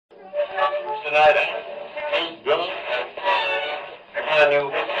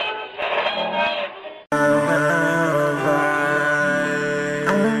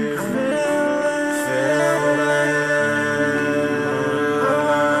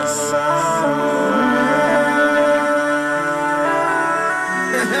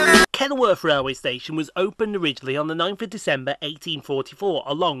Kenilworth railway station was opened originally on the 9th of December 1844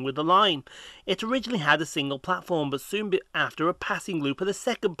 along with the line. It originally had a single platform, but soon after a passing loop and a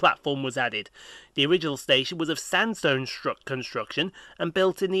second platform was added. The original station was of sandstone construction and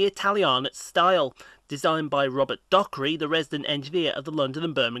built in the Italianate style, designed by Robert Dockery, the resident engineer of the London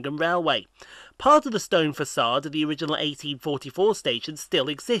and Birmingham Railway. Part of the stone facade of the original 1844 station still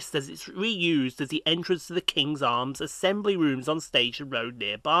exists, as it's reused as the entrance to the King's Arms assembly rooms on Station Road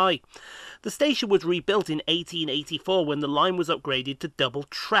nearby. The station was rebuilt in 1884 when the line was upgraded to double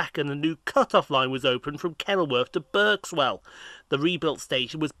track and a new cut-off line was opened from Kenilworth to Berkswell. The rebuilt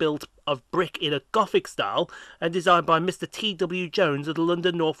station was built of brick in a Gothic style and designed by Mr. T.W. Jones of the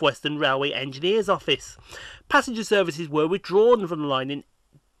London North Western Railway Engineers Office. Passenger services were withdrawn from the line in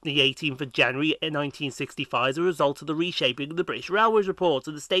the 18th of January 1965 as a result of the reshaping of the British Railways Report,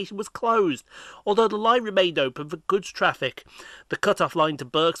 and the station was closed, although the line remained open for goods traffic. The cut-off line to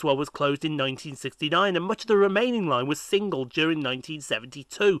Berkswell was closed in 1969, and much of the remaining line was singled during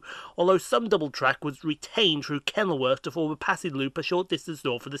 1972, although some double track was retained through Kenilworth to form a passing loop a short distance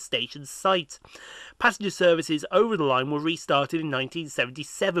north of the station's site. Passenger services over the line were restarted in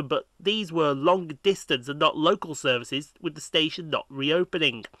 1977, but these were long distance and not local services, with the station not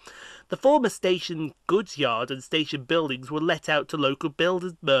reopening. The former station goods yard and station buildings were let out to local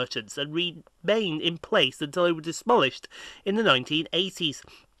builders merchants and remained in place until they were demolished in the 1980s.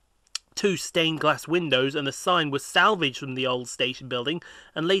 Two stained glass windows and a sign were salvaged from the old station building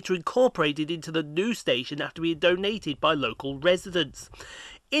and later incorporated into the new station after being donated by local residents.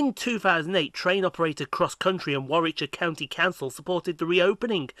 In 2008, train operator Cross Country and Warwickshire County Council supported the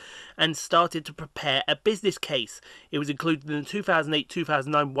reopening and started to prepare a business case. It was included in the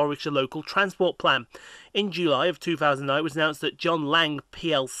 2008-2009 Warwickshire Local Transport Plan. In July of 2009, it was announced that John Lang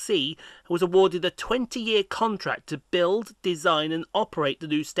plc was awarded a 20-year contract to build, design and operate the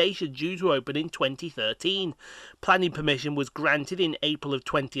new station, due to open in 2013. Planning permission was granted in April of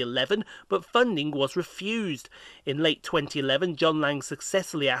 2011, but funding was refused. In late 2011, John Lang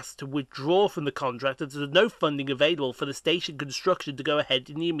successfully asked to withdraw from the contract as there was no funding available for the station construction to go ahead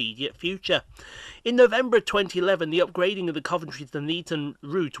in the immediate future. In November 2011, the upgrading of the Coventry to Neaton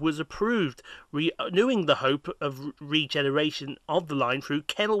route was approved, renewing the hope of regeneration of the line through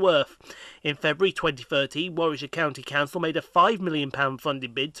Kenilworth. In February 2013, Warwickshire County Council made a £5 million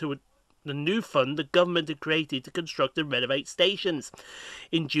funding bid to the new fund the government had created to construct and renovate stations.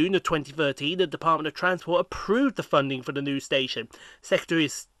 In June of 2013, the Department of Transport approved the funding for the new station. Secretary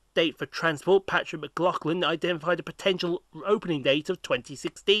of State for Transport Patrick McLaughlin identified a potential opening date of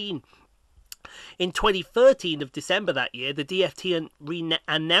 2016. In 2013 of December that year, the DFT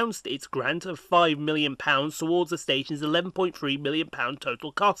announced its grant of £5 million towards the station's £11.3 million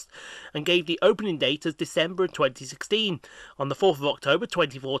total cost and gave the opening date as December 2016. On the 4th of October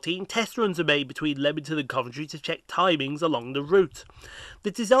 2014, test runs were made between Leamington and Coventry to check timings along the route.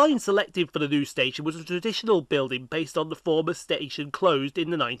 The design selected for the new station was a traditional building based on the former station closed in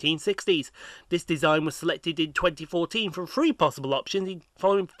the 1960s. This design was selected in 2014 from 3 possible options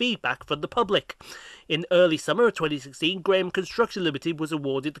following feedback from the public. In early summer of 2016, Graham Construction Limited was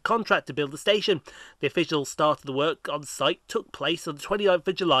awarded the contract to build the station. The official start of the work on site took place on the 29th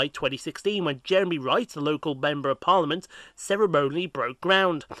of July 2016 when Jeremy Wright, the local Member of Parliament, ceremonially broke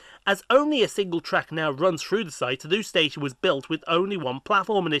ground. As only a single track now runs through the site, the new station was built with only one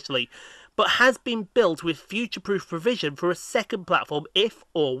platform initially, but has been built with future-proof provision for a second platform if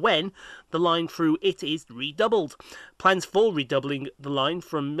or when the line through it is redoubled. Plans for redoubling the line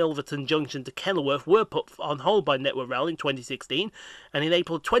from Milverton Junction to Kenilworth were put on hold by Network Rail in 2016, and in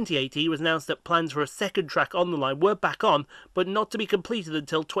April 2018 it was announced that plans for a second track on the line were back on, but not to be completed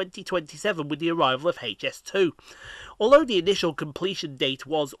until 2027 with the arrival of HS2. Although the initial completion date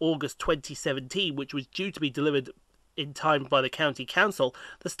was August 2017, which was due to be delivered in time by the County Council,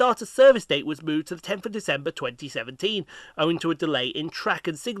 the start of service date was moved to the 10th of December 2017, owing to a delay in track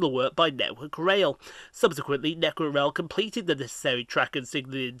and signal work by Network Rail. Subsequently, Network Rail completed the necessary track and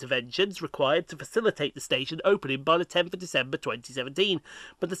signal interventions required to facilitate the station opening by the 10th of December 2017,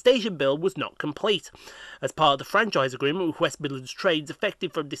 but the station build was not complete. As part of the franchise agreement with West Midlands Trains,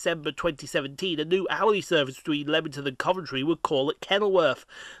 effective from December 2017, a new hourly service between Leamington and Coventry would call at Kenilworth.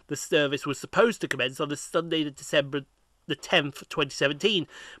 The service was supposed to commence on the Sunday, December the 10th, 2017,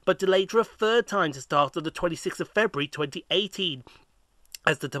 but delayed for a third time to start on the 26th of February 2018.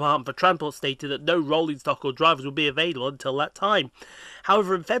 as the Department for Transport stated that no rolling stock or drivers would be available until that time.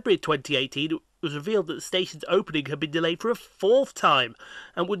 However, in February 2018, it was revealed that the station's opening had been delayed for a fourth time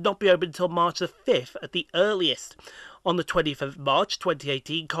and would not be open until March the 5th at the earliest. On the 20th of March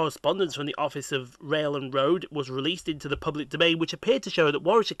 2018, correspondence from the Office of Rail and Road was released into the public domain, which appeared to show that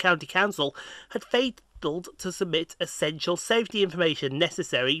Warwickshire County Council had failed to submit essential safety information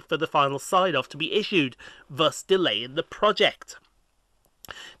necessary for the final sign-off to be issued, thus delaying the project.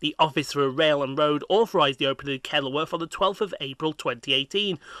 The Office for Rail and Road authorised the opening of Kenilworth on the 12th of April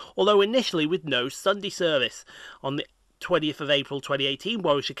 2018, although initially with no Sunday service. On the 20th of April 2018,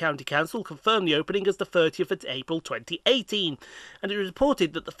 Warwickshire County Council confirmed the opening as the 30th of April 2018, and it was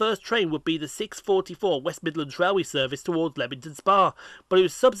reported that the first train would be the 6:44 West Midlands Railway service towards Leamington Spa, but it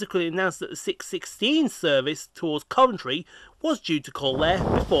was subsequently announced that the 6:16 service towards Coventry was due to call there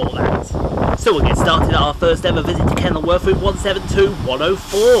before that. So we'll get started our first ever visit to Kenilworth with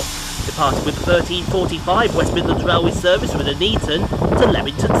 172-104, departing with the 13:45 West Midlands Railway service from Nuneaton to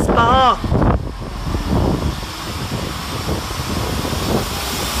Leamington Spa.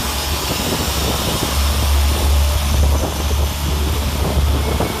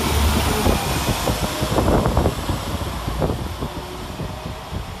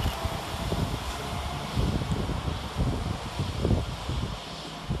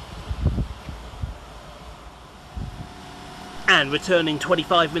 And returning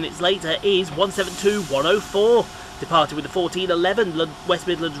 25 minutes later is 172-104, departing with the 14:11 West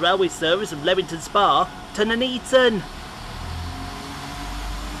Midlands Railway service from Leamington Spa to Nuneaton.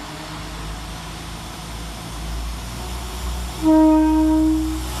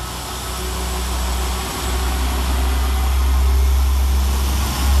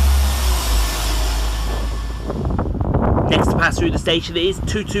 Next to pass through the station is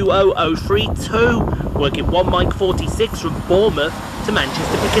 220032, working 1 Mike 46 from Bournemouth to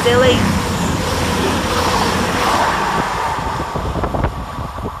Manchester Piccadilly.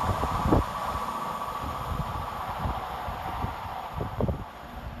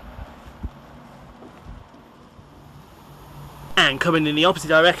 And coming in the opposite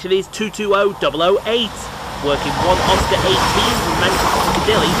direction is 220008, working 1 Oscar 18 from Manchester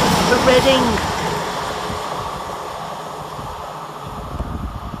Piccadilly to Reading.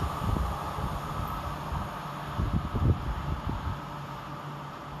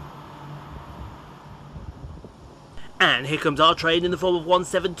 And here comes our train in the form of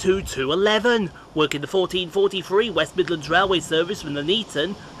 172-211, working the 14:43 West Midlands Railway service from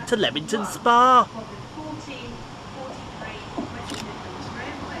Nuneaton to Leamington Spa.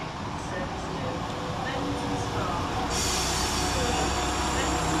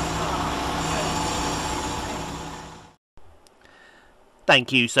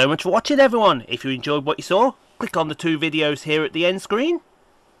 Thank you so much for watching, everyone. If you enjoyed what you saw, click on the 2 videos here at the end screen.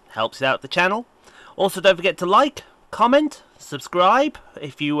 Helps out the channel. Also, don't forget to like, comment, subscribe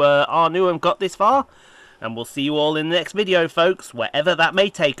if you are new and got this far, and we'll see you all in the next video, folks, wherever that may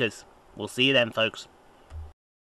take us. We'll see you then, folks.